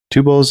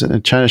Two Bulls in a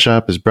China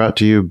Shop is brought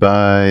to you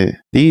by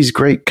these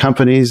great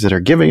companies that are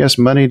giving us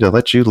money to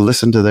let you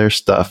listen to their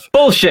stuff.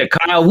 Bullshit,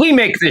 Kyle. We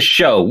make this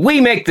show.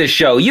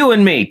 You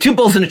and me. Two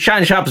Bulls in a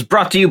China Shop is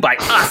brought to you by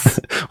us.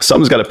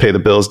 Someone's got to pay the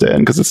bills, Dan,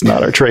 because it's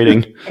not our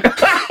trading.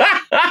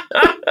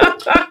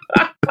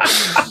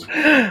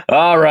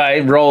 All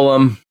right, roll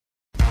them.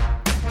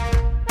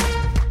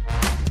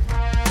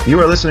 You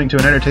are listening to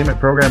an entertainment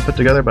program put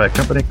together by a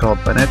company called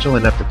Financial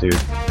Ineptitude.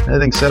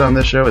 Anything said on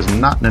this show is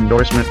not an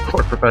endorsement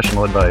or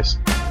professional advice.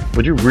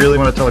 Would you really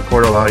want to tell a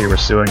court of law you were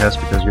suing us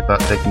because you thought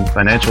taking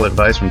financial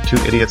advice from two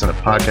idiots on a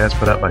podcast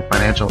put out by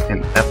Financial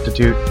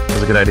Ineptitude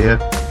was a good idea?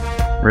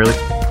 Really?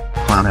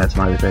 Clown hat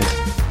smiley face.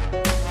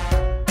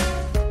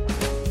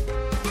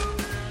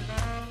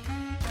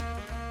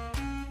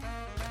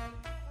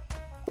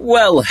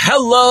 Well,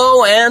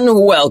 hello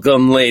and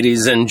welcome,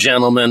 ladies and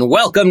gentlemen.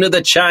 Welcome to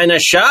the China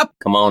Shop.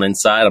 Come on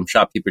inside. I'm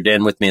Shopkeeper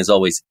Dan. With me, as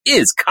always,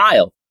 is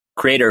Kyle,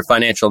 creator of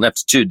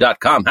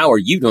FinancialIneptitude.com. How are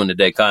you doing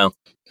today, Kyle?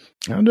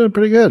 I'm doing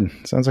pretty good.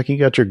 Sounds like you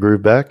got your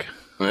groove back.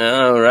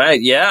 All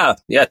right. Yeah.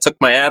 I took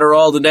my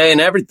Adderall today and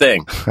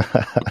everything.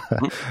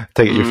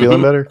 Take it you're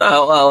feeling better?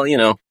 Oh,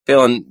 well,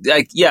 feeling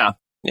like, yeah,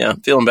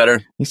 feeling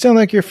better. You sound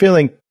like you're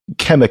feeling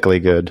chemically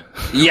good.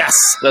 Yes,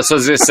 that's what I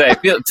was going to say.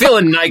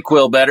 Feeling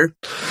NyQuil better.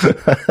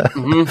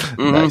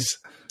 Nice.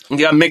 You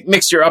got to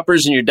mix your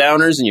uppers and your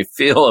downers, and you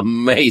feel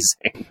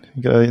amazing.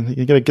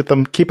 You gotta get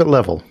them, keep it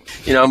level.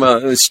 I'm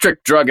a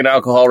strict drug and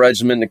alcohol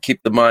regimen to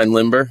keep the mind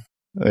limber.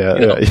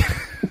 Yeah.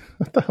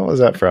 What the hell is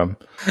that from?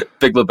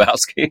 Big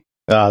Lebowski.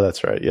 Ah,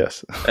 that's right.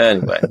 Yes.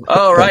 Anyway,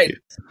 all right,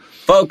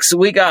 folks,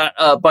 we got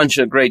a bunch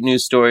of great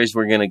news stories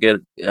we're gonna get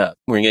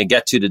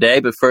to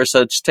today. But first,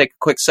 I'll just take a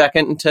quick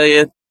second and tell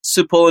you,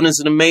 Sue Pullen is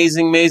an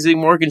amazing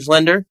mortgage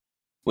lender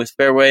with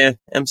Fairway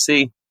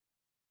MC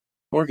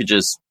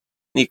Mortgages,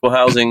 equal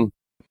housing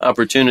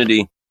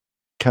opportunity.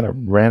 Kind of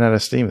ran out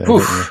of steam there,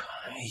 didn't you?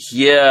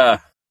 Yeah.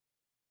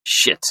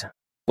 Shit.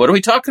 What are we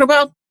talking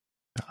about?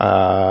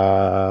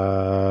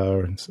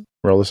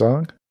 Roll the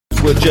song.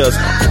 We're just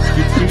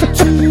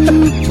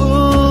two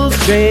fools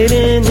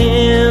trading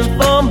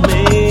information.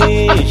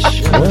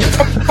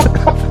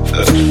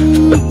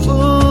 Two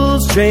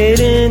fools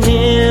trading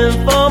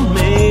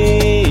information.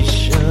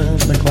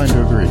 I'm inclined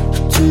to agree.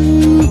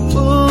 Two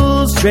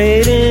fools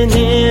trading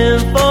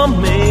information.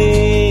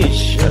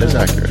 That is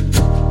accurate.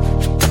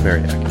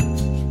 Very accurate.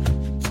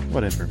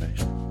 What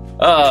information?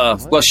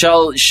 Well,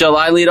 shall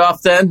I lead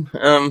off then?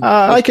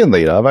 I can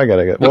lead off. I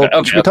gotta go. Well,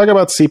 okay. Should we talk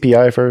about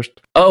CPI first?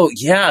 Oh,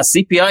 yeah.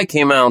 CPI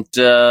came out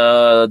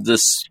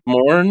this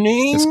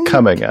morning. It's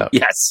coming out.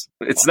 Yes.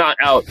 It's not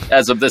out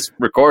as of this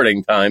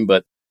recording time,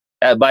 but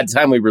by the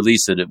time we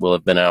release it, it will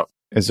have been out.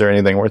 Is there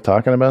anything worth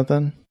talking about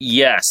then?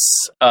 Yes.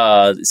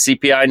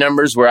 CPI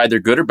numbers were either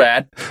good or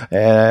bad.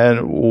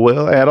 And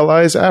we'll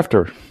analyze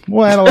after.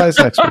 We'll analyze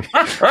next week.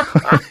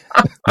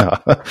 No.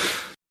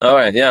 All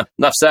right, yeah,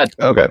 enough said.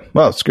 Okay,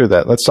 well, screw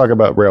that. Let's talk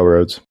about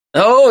railroads.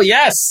 Oh,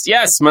 yes,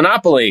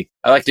 Monopoly.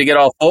 I like to get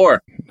all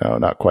four. No,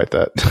 not quite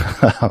that.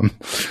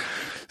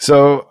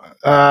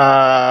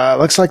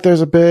 Looks like there's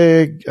a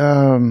big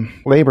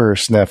labor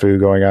snafu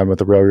going on with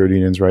the railroad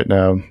unions right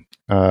now.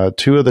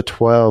 2 of the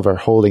 12 are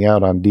holding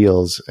out on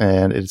deals,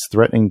 and it's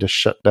threatening to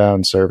shut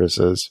down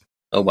services.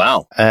 Oh,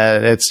 wow.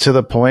 And it's to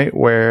the point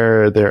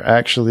where they're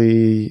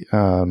actually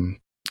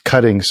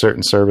cutting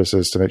certain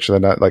services to make sure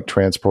they're not like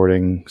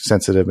transporting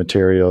sensitive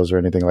materials or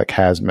anything like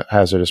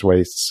hazardous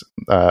wastes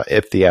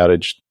if the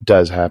outage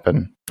does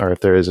happen or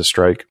if there is a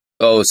strike.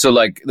 Oh, so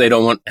like they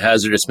don't want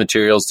hazardous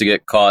materials to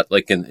get caught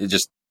like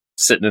just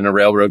sitting in a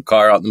railroad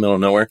car out in the middle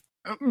of nowhere?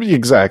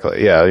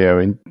 Exactly.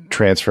 Yeah.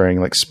 Transferring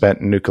like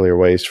spent nuclear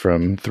waste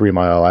from 3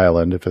 Mile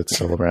Island if it's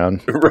still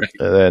around. Right.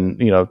 And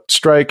then,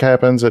 strike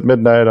happens at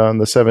midnight on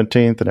the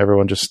 17th and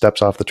everyone just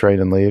steps off the train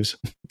and leaves.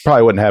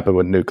 Probably wouldn't happen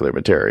with nuclear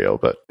material,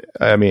 but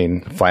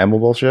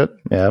flammable shit.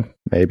 Yeah,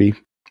 maybe.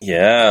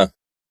 Yeah.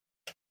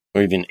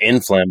 Or even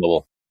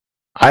inflammable.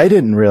 I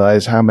didn't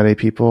realize how many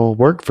people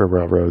work for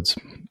railroads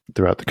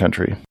throughout the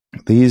country.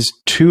 There's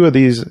 12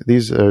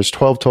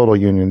 total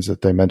unions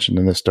that they mentioned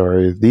in this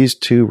story. These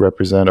 2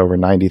 represent over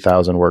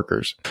 90,000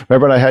 workers.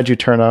 Remember when I had you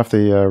turn off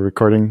the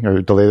recording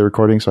or delay the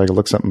recording so I could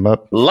look something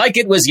up? Like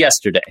it was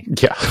yesterday.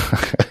 Yeah.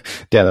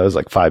 Yeah, that was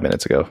like 5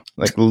 minutes ago.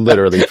 Like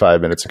literally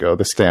 5 minutes ago.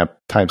 The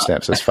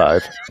timestamp says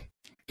 5.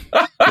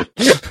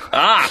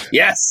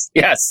 Yes.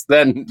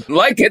 Then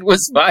like it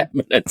was 5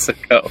 minutes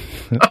ago.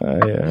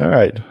 Yeah, all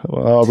right.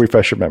 Well, I'll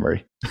refresh your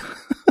memory.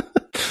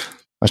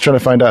 I was trying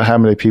to find out how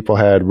many people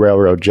had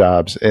railroad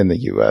jobs in the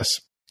U.S.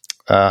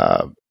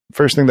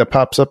 First thing that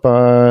pops up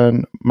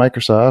on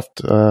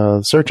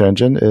Microsoft search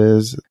engine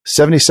is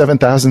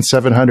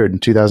 77,700 in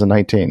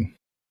 2019.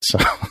 So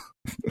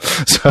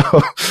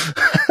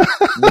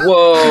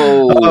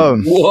Whoa.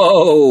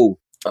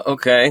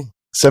 Okay.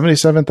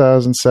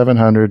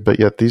 77,700, but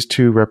yet these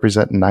 2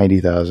 represent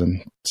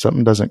 90,000.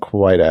 Something doesn't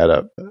quite add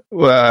up.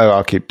 Well,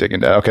 I'll keep digging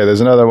down. Okay, there's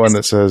another one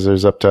that says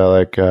there's up to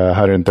like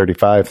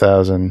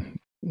 135,000.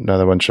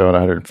 Another one showing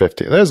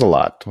 150. There's a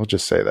lot. We'll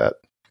just say that.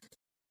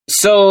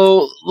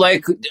 So,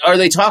 like, are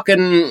they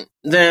talking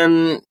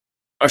then?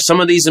 Are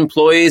some of these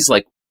employees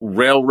like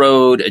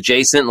railroad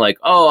adjacent? Like,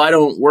 oh, I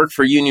don't work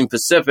for Union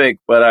Pacific,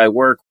 but I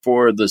work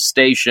for the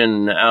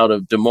station out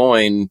of Des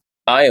Moines,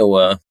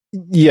 Iowa.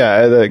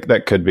 Yeah,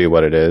 that could be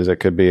what it is. It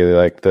could be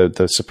like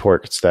the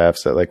support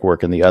staffs that like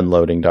work in the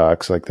unloading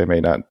docks. Like they may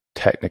not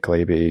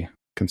technically be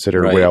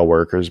considered rail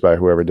workers by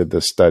whoever did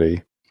this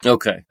study.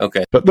 Okay.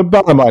 But the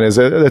bottom line is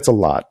it's a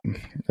lot.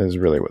 Is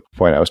really what the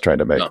point I was trying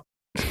to make. Oh.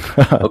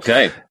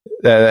 Okay.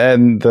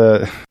 And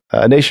the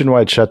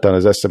nationwide shutdown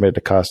is estimated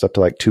to cost up to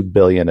like $2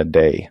 billion a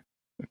day,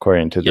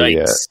 according to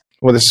the.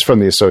 Well, this is from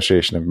the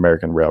Association of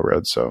American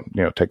Railroads, so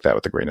take that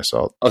with a grain of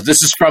salt. Oh,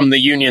 this is from the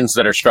unions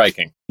that are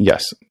striking.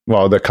 Yes.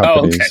 Well, the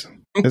companies. Oh,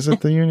 okay. Is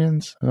it the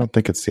unions? I don't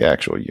think it's the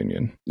actual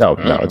union. No,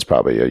 it's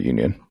probably a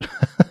union.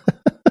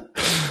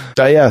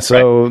 Yeah.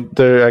 So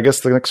I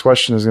guess the next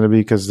question is going to be,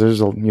 because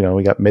there's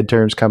we got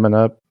midterms coming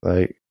up.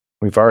 Like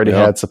we've already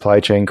had supply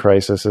chain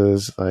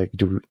crises. Like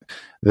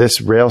this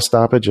rail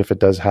stoppage, if it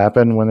does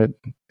happen when it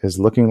is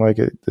looking like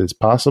it is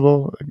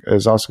possible,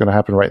 is also going to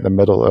happen right in the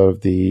middle of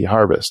the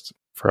harvest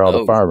for all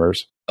the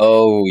farmers.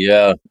 Oh,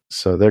 yeah.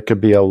 So there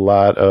could be a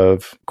lot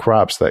of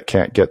crops that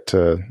can't get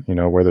to,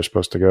 where they're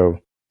supposed to go.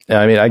 And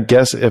I mean, I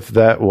guess if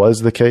that was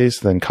the case,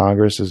 then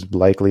Congress is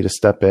likely to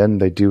step in.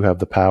 They do have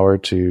the power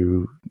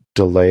to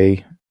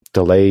delay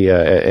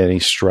any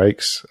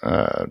strikes.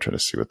 I'm trying to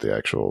see what the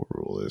actual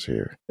rule is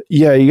here.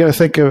 Yeah, you got to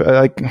think of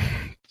like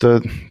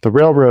the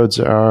railroads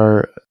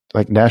are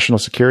like national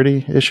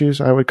security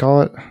issues, I would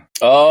call it.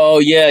 Oh,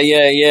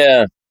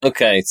 yeah.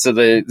 Okay, so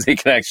they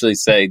can actually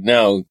say,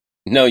 no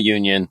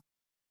union,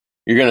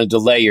 you're going to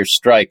delay your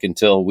strike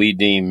until we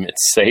deem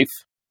it's safe.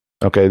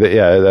 Okay, they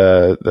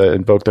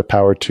invoke the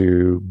power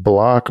to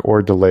block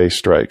or delay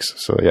strikes.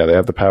 So yeah, they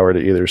have the power to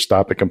either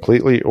stop it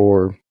completely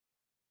or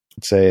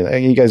say,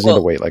 hey, you guys need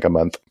to wait like a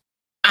month.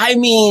 I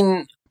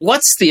mean,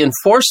 what's the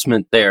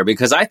enforcement there?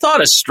 Because I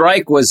thought a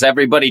strike was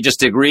everybody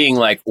just agreeing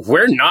like,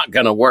 we're not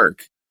going to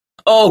work.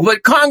 Oh,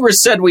 but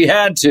Congress said we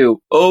had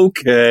to.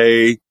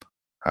 Okay.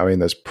 I mean,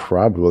 there's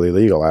probably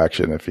legal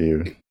action if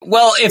you...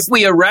 Well, if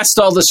we arrest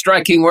all the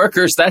striking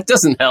workers, that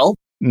doesn't help.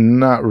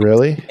 Not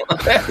really.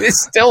 They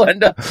still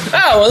end up...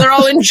 Oh, well, they're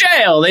all in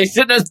jail. They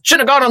should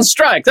have gone on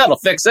strike. That'll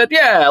fix it.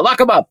 Yeah, lock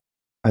them up.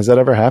 Has that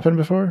ever happened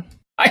before?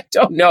 I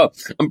don't know.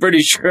 I'm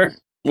pretty sure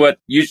what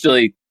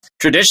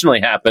traditionally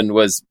happened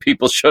was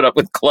people showed up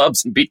with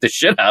clubs and beat the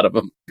shit out of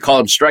them. Call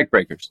them strike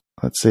breakers.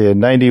 Let's see. In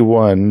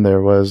 91,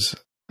 there was...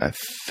 I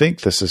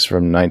think this is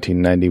from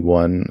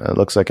 1991. It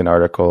looks like an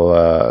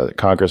article,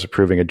 Congress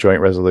approving a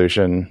joint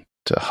resolution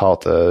to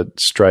halt a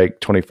strike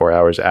 24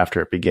 hours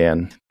after it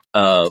began.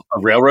 A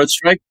railroad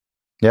strike?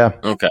 Yeah.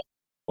 Okay.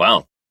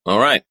 Wow. All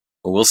right.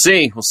 Well, we'll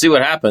see. We'll see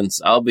what happens.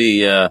 I'll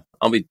be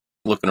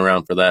looking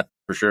around for that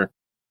for sure.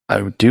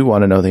 I do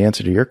want to know the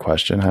answer to your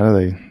question. How do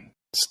they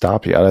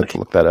stop you? I'd have to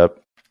look that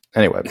up.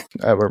 Anyway,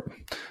 we're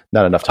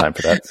not enough time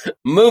for that.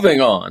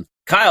 Moving on.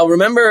 Kyle,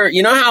 remember,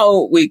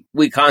 how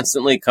we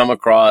constantly come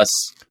across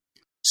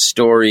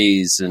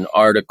stories and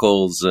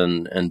articles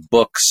and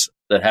books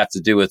that have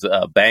to do with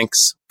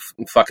banks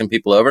fucking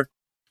people over?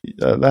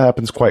 That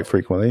happens quite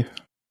frequently.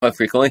 Quite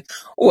frequently?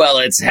 Well,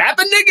 it's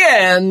happened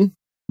again.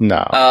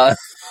 No.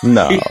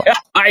 No. Yeah,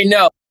 I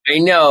know.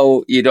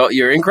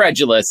 You're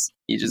incredulous.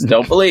 You just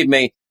don't believe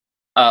me.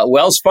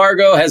 Wells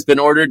Fargo has been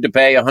ordered to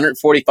pay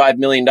 $145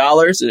 million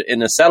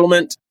in a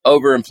settlement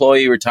over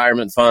employee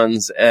retirement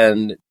funds,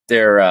 and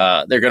they're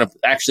going to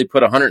actually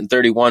put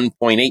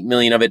 $131.8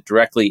 million of it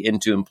directly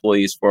into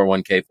employees'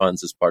 401k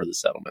funds as part of the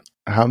settlement.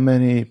 How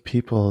many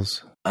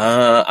people's?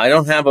 I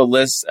don't have a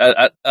list.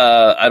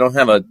 I don't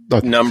have a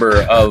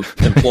number of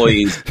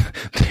employees.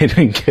 They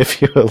didn't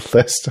give you a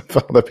list of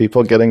all the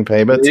people getting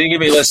payments? They didn't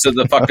give me a list of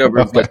the fucked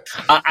over, but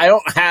I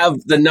don't have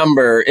the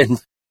number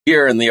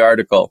here in the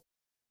article.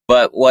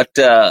 But what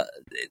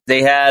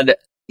they had,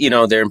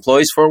 their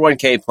employees'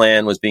 401k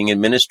plan was being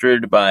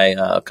administered by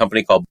a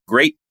company called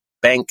Great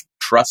Bank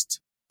Trust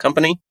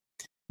Company.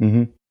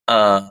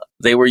 Mm-hmm.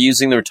 They were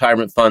using the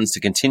retirement funds to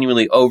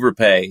continually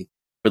overpay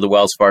for the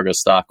Wells Fargo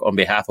stock on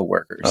behalf of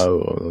workers.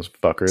 Oh, those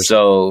fuckers.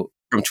 So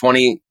from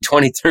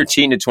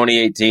 2013 to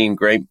 2018,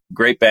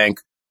 Great Bank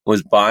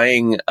was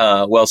buying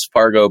Wells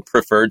Fargo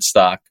preferred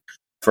stock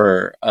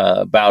for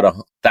about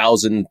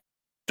 $1,033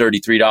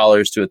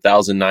 to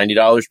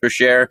 $1,090 per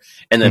share,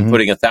 and then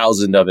putting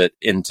 1,000 of it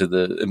into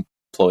the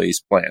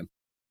employee's plan.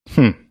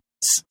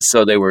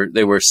 So they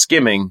were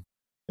skimming.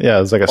 Yeah,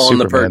 it was like a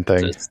Superman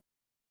thing.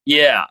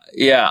 Yeah.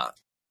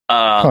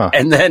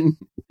 And then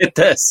get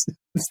this,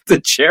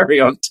 the cherry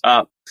on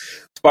top.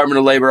 Department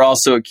of Labor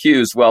also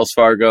accused Wells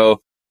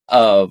Fargo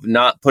of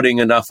not putting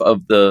enough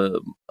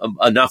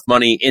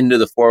money into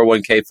the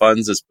 401k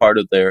funds as part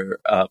of their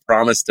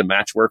promise to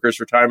match workers'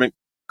 retirement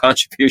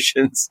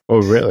contributions.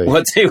 Oh, really?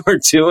 What they were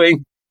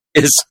doing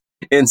is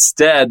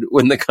instead,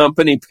 when the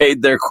company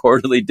paid their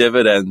quarterly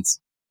dividends,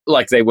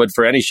 like they would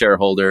for any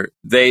shareholder,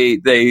 they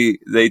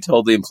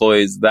told the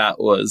employees that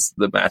was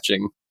the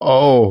matching.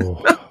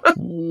 Oh,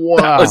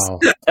 wow!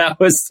 that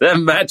was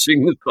them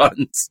matching the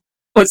funds.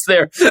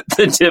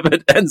 the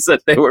dividends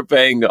that they were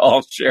paying to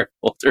all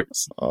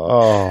shareholders.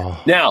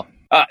 Oh, Now,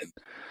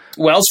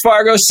 Wells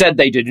Fargo said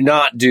they did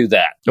not do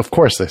that. of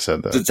course they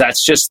said that.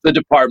 That's just the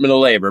Department of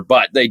Labor,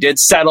 but they did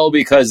settle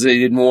because they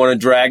didn't want to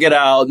drag it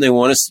out and they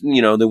want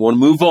to, they want to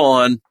move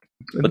on.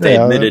 But they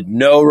admitted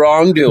no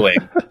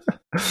wrongdoing.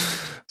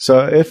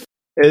 So if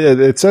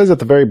it says at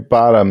the very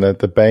bottom that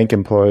the bank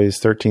employs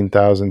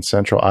 13,000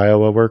 central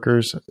Iowa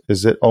workers,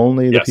 is it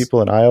only the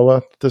people in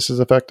Iowa this is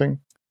affecting?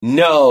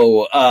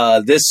 No,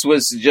 this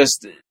was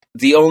just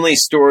the only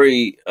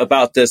story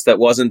about this that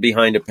wasn't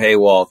behind a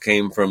paywall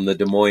came from the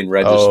Des Moines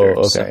Register.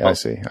 Oh, okay.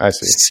 I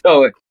see.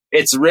 So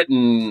it's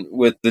written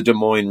with the Des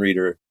Moines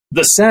Reader,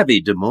 the savvy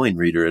Des Moines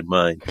Reader in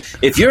mind.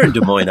 If you're in Des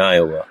Moines,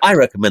 Iowa, I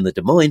recommend the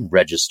Des Moines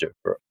Register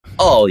for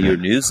all your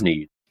news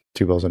needs.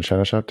 Two Bulls and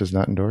Shadow Shop does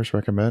not endorse,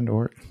 recommend,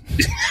 or...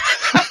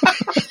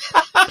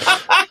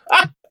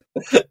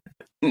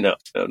 No,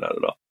 not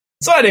at all.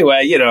 So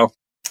anyway, Yeah.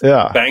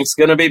 bank's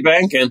going to be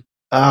banking.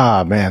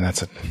 Ah, man,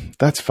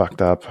 that's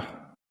fucked up.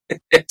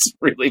 It's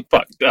really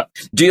fucked up.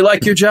 Do you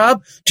like your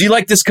job? Do you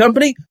like this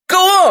company? Go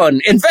on,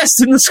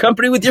 invest in this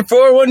company with your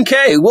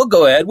 401k. We'll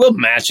go ahead. We'll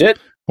match it.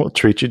 We'll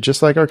treat you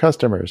just like our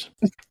customers.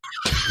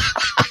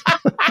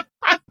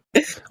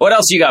 What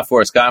else you got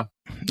for us, Kyle?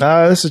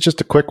 This is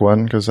just a quick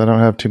one because I don't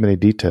have too many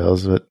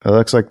details, but it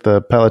looks like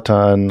the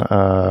Peloton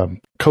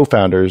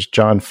co-founders,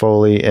 John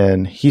Foley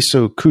and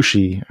Hiso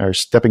Kushi, are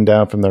stepping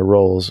down from their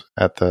roles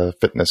at the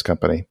fitness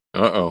company.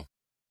 Uh-oh.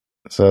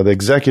 So the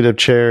executive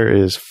chair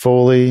is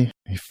Foley.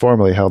 He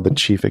formerly held the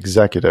chief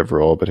executive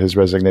role, but his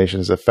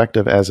resignation is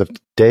effective as of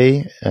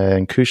today.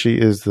 And Kushi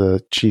is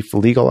the chief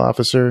legal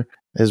officer.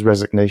 His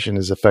resignation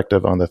is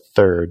effective on the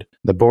 3rd.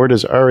 The board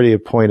has already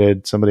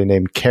appointed somebody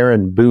named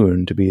Karen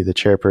Boone to be the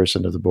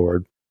chairperson of the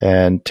board.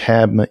 And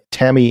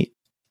Tammy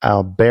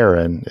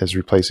Albaran is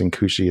replacing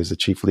Kushi as the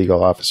chief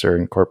legal officer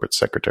and corporate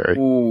secretary.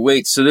 Ooh,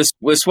 wait, so this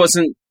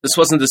wasn't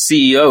the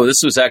CEO.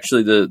 This was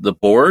actually the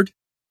board?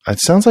 It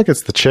sounds like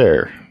it's the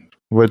chair,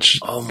 which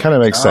kind of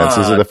makes sense.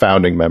 These are the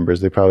founding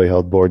members. They probably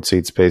held board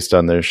seats based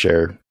on their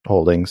share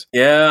holdings.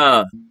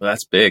 Yeah,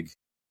 that's big.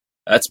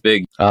 That's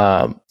big.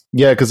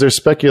 Yeah, because there's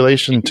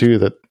speculation, too,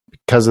 that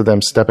because of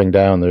them stepping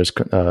down, there's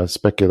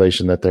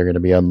speculation that they're going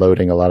to be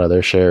unloading a lot of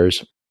their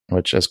shares,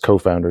 which as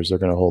co-founders, they're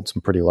going to hold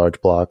some pretty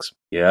large blocks.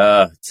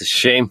 Yeah, it's a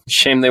shame.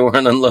 Shame they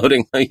weren't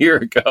unloading a year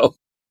ago.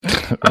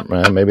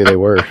 Maybe they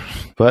were.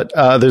 But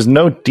there's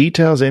no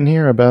details in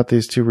here about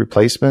these two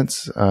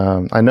replacements.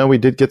 I know we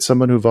did get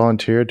someone who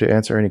volunteered to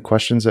answer any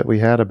questions that we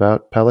had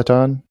about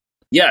Peloton.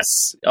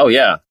 Yes. Oh,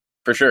 yeah,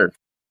 for sure.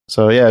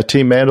 So, yeah,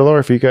 Team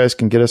Mandalore, if you guys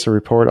can get us a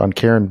report on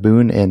Karen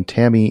Boone and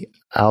Tammy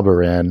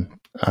Albaran,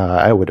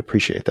 I would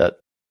appreciate that.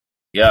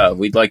 Yeah,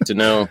 we'd like to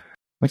know. I'd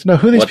like to know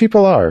who these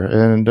people are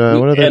and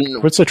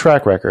what's their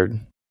track record.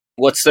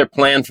 What's their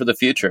plan for the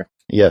future?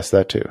 Yes,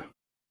 that too.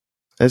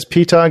 Is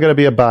Peloton going to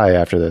be a buy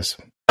after this?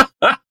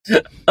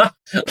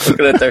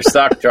 Looking at their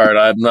stock chart,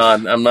 I'm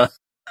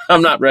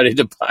not ready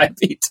to buy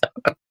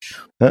Peloton.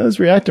 That was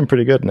reacting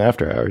pretty good in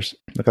after hours.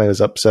 Looked like it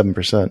was up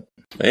 7%.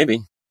 Maybe.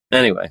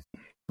 Anyway.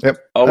 Yep.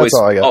 Always, that's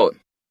all I got.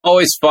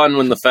 Always fun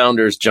when the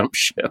founders jump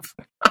ship.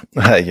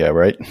 Yeah,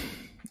 right.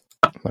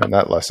 Learned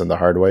that lesson the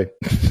hard way.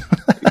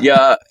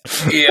 Yeah.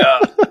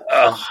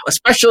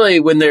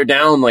 Especially when they're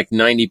down like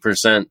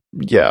 90%.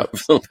 Yeah.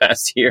 For the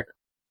past year,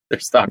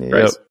 their stock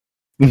price.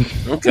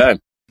 Okay.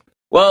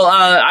 Well,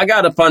 I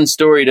got a fun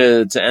story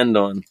to end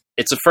on.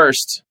 It's a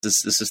first.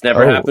 This has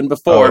never happened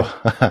before.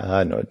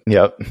 I know it.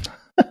 Yep.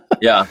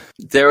 Yeah.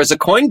 There was a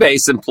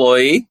Coinbase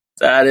employee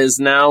that is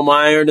now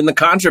mired in the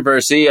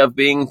controversy of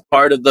being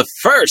part of the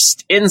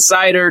first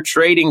insider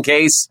trading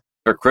case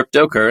for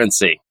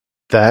cryptocurrency.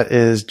 That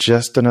is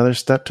just another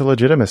step to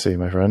legitimacy,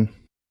 my friend.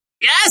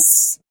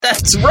 Yes,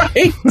 that's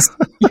right.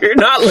 You're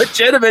not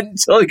legitimate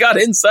until you got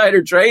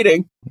insider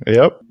trading.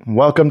 Yep.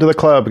 Welcome to the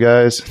club,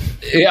 guys.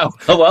 Yeah,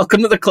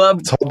 welcome to the club.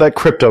 Let's hold that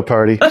crypto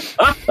party.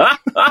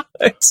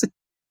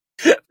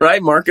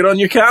 Right, mark it on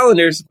your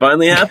calendars.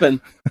 Finally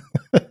happened.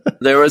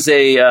 There was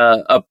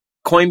a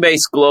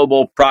Coinbase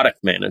global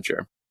product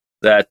manager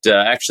that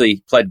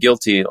actually pled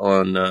guilty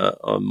on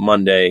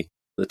Monday,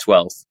 the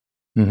 12th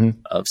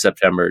of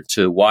September,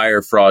 to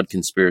wire fraud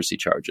conspiracy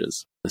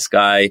charges. This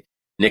guy,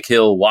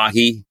 Nikhil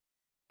Wahi,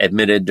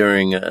 admitted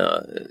during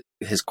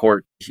his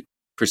court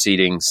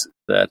proceedings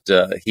that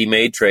he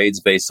made trades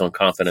based on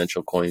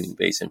confidential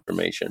Coinbase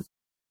information.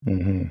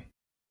 Mm-hmm.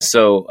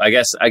 So I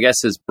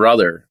guess his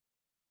brother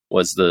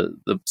was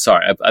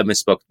sorry, I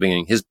misspoke at the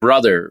beginning. His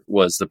brother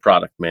was the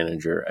product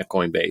manager at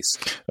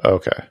Coinbase.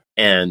 Okay.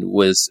 And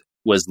was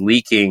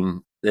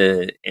leaking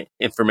the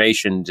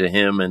information to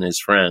him and his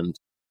friend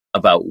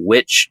about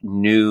which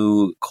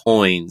new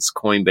coins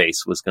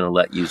Coinbase was going to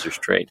let users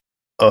trade.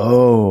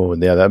 Oh,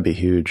 yeah, that'd be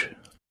huge.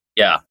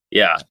 Yeah.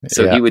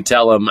 So he would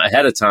tell them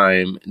ahead of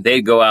time.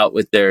 They'd go out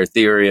with their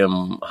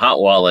Ethereum hot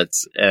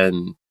wallets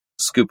and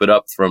scoop it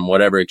up from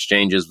whatever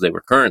exchanges they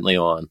were currently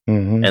on.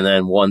 Mm-hmm. And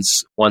then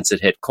once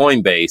it hit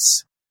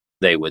Coinbase,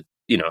 they would,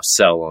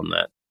 sell on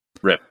that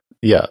rip.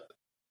 Yeah.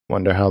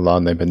 Wonder how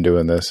long they've been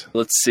doing this.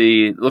 Let's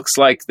see. Looks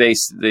like they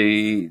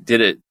did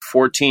it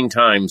 14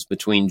 times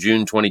between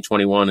June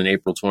 2021 and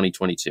April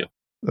 2022.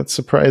 That's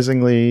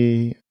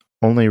surprisingly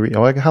only...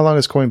 how long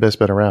has Coinbase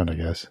been around, I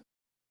guess?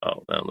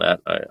 Oh, now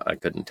that I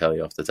couldn't tell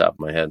you off the top of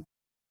my head.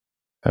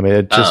 I mean,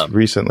 it just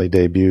recently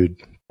debuted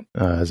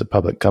as a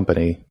public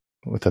company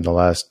within the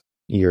last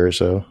year or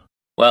so.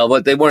 Well,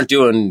 but they weren't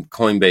doing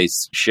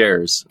Coinbase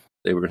shares.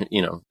 They were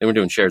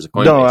doing shares of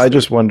Coinbase. No, I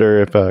just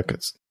wonder if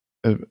it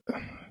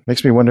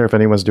makes me wonder if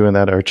anyone's doing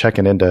that or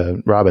checking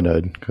into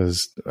Robinhood,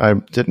 because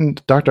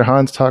didn't Dr.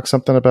 Hans talk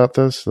something about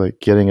this, like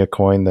getting a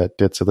coin that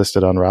gets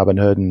listed on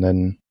Robinhood and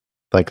then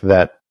like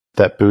that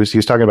boost. He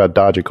was talking about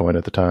Dogecoin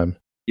at the time.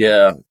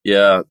 Yeah.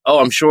 Oh,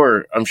 I'm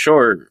sure.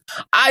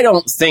 I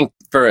don't think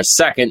for a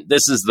second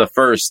this is the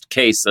first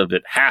case of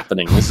it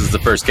happening. This is the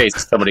first case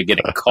of somebody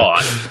getting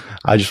caught.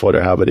 I just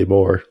wonder how many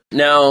more.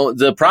 Now,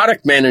 the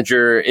product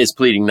manager is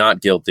pleading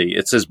not guilty.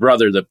 It's his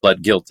brother that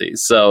pled guilty.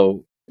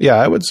 So, yeah,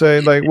 I would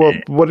say, like, well,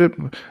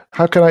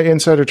 how can I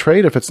insider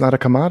trade if it's not a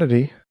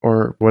commodity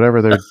or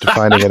whatever they're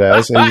defining it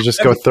as? And you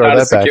just go throw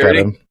that back at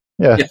them.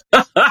 Yeah.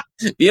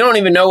 You don't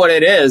even know what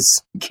it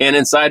is. You can't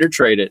insider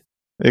trade it.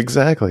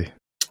 Exactly.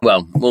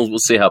 Well, we'll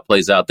see how it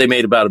plays out. They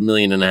made about $1.5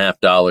 million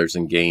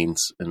in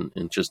gains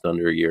in just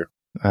under a year.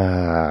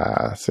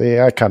 See,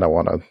 I kind of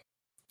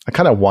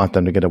want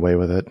them to get away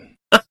with it.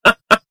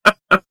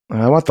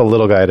 I want the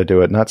little guy to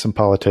do it, not some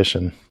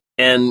politician.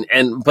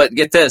 But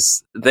get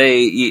this,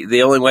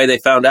 the only way they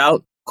found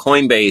out,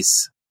 Coinbase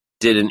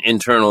did an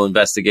internal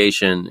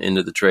investigation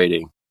into the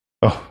trading.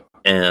 Oh.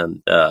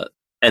 And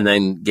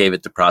then gave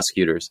it to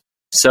prosecutors.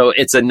 So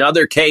it's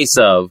another case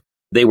of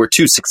they were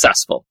too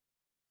successful.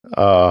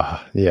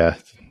 Yeah.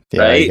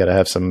 Right? You gotta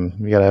have some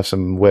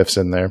whiffs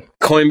in there.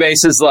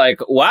 Coinbase is like,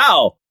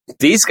 wow,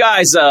 these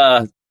guys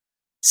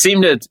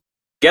seem to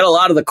get a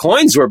lot of the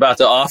coins we're about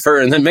to offer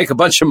and then make a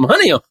bunch of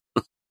money on.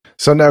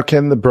 So now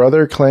can the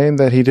brother claim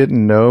that he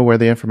didn't know where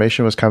the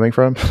information was coming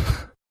from?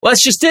 Well,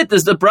 that's just it.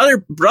 The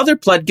brother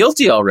pled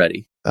guilty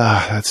already.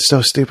 That's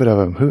so stupid of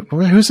him.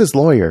 Who's his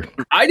lawyer?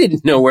 I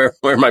didn't know where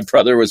my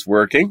brother was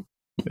working.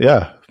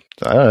 Yeah.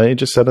 I don't know, he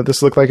just said that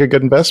this looked like a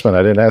good investment.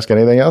 I didn't ask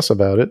anything else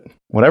about it.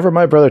 Whenever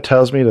my brother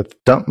tells me to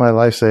dump my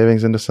life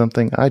savings into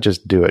something, I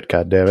just do it,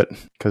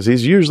 goddammit. Because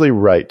he's usually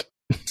right.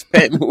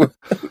 We're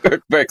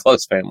a very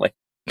close family.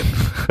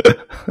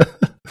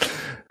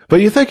 But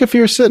you think if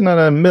you're sitting on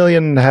 $1.5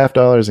 million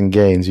in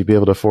gains, you'd be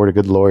able to afford a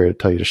good lawyer to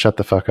tell you to shut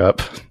the fuck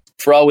up?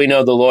 For all we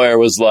know, the lawyer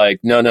was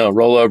like, no,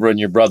 roll over on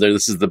your brother.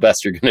 This is the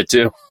best you're going to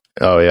do.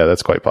 Oh, yeah,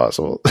 that's quite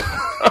possible.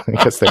 I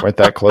guess they weren't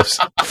that close.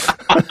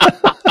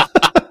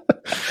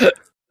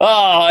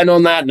 Oh, and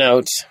on that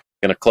note,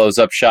 going to close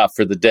up shop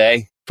for the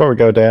day. Before we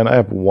go, Dan, I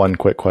have one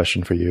quick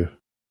question for you.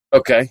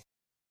 Okay.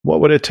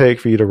 What would it take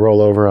for you to roll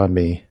over on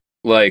me?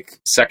 Like,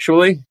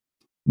 sexually?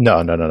 No.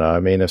 I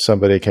mean, if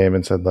somebody came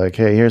and said, like,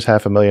 hey, here's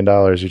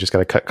 $500,000, you just got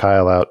to cut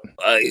Kyle out.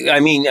 I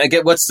mean, I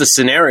get what's the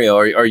scenario?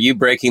 Are you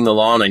breaking the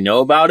law and I know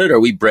about it? Are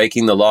we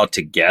breaking the law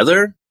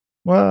together?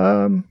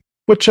 Well,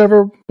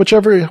 whichever.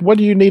 What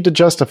do you need to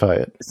justify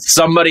it?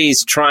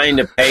 Somebody's trying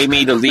to pay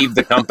me to leave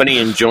the company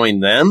and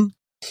join them?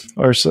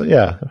 Or so,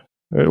 yeah.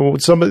 They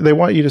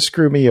want you to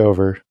screw me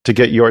over to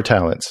get your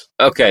talents.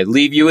 Okay,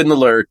 leave you in the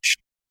lurch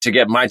to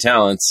get my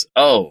talents.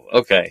 Oh,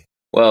 okay.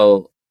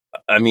 Well,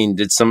 I mean,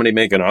 did somebody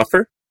make an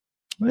offer?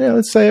 Yeah,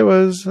 let's say it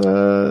was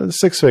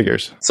 6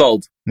 figures.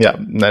 Sold. Yeah,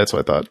 that's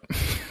what I thought.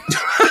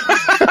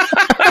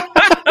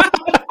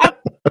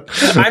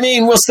 I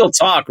mean, we'll still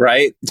talk,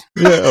 right?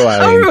 Yeah,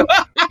 well,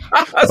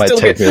 it might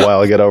take me a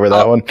while to get over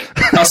that one.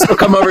 I'll still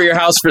come over to your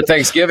house for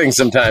Thanksgiving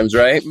sometimes,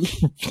 right?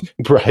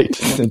 Right.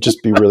 It'd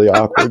just be really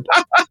awkward.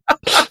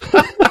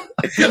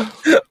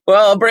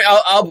 Well,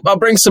 I'll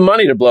bring some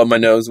money to blow my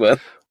nose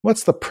with.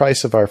 What's the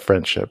price of our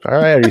friendship? I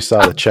already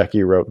saw the check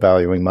you wrote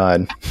valuing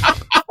mine.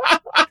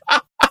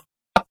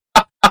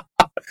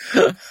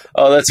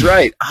 Oh, that's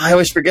right. I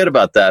always forget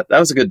about that. That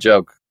was a good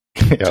joke.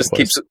 Yeah, just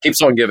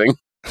keeps on giving.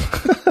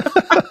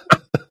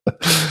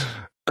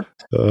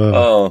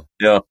 Oh,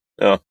 yeah.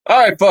 All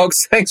right, folks.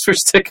 Thanks for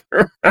sticking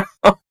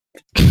around.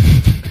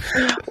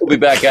 We'll be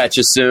back at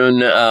you soon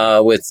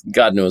with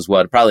God knows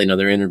what. Probably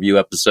another interview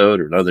episode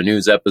or another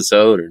news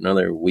episode or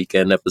another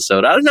weekend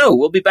episode. I don't know.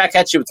 We'll be back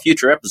at you with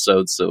future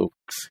episodes, so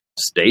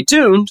stay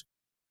tuned.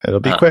 It'll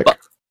be quick.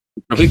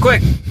 It'll be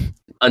quick.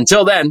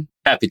 Until then,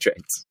 happy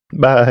trades.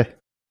 Bye.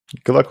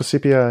 Good luck with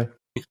CPI.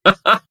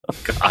 Oh,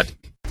 God.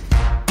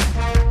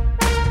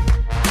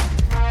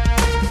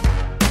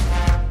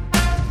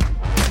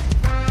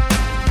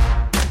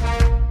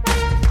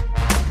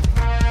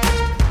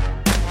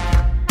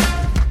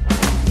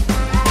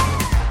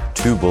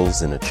 Two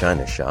Bulls in a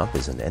China Shop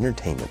is an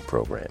entertainment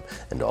program,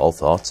 and all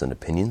thoughts and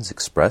opinions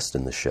expressed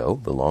in the show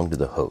belong to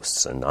the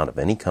hosts and not of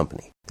any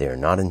company. They are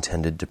not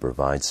intended to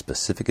provide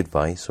specific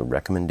advice or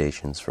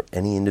recommendations for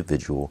any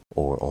individual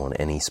or on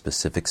any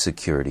specific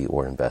security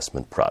or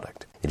investment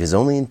product. It is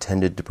only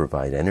intended to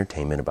provide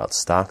entertainment about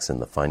stocks in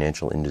the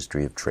financial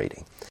industry of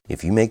trading.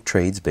 If you make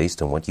trades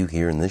based on what you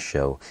hear in this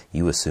show,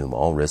 you assume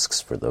all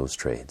risks for those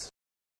trades.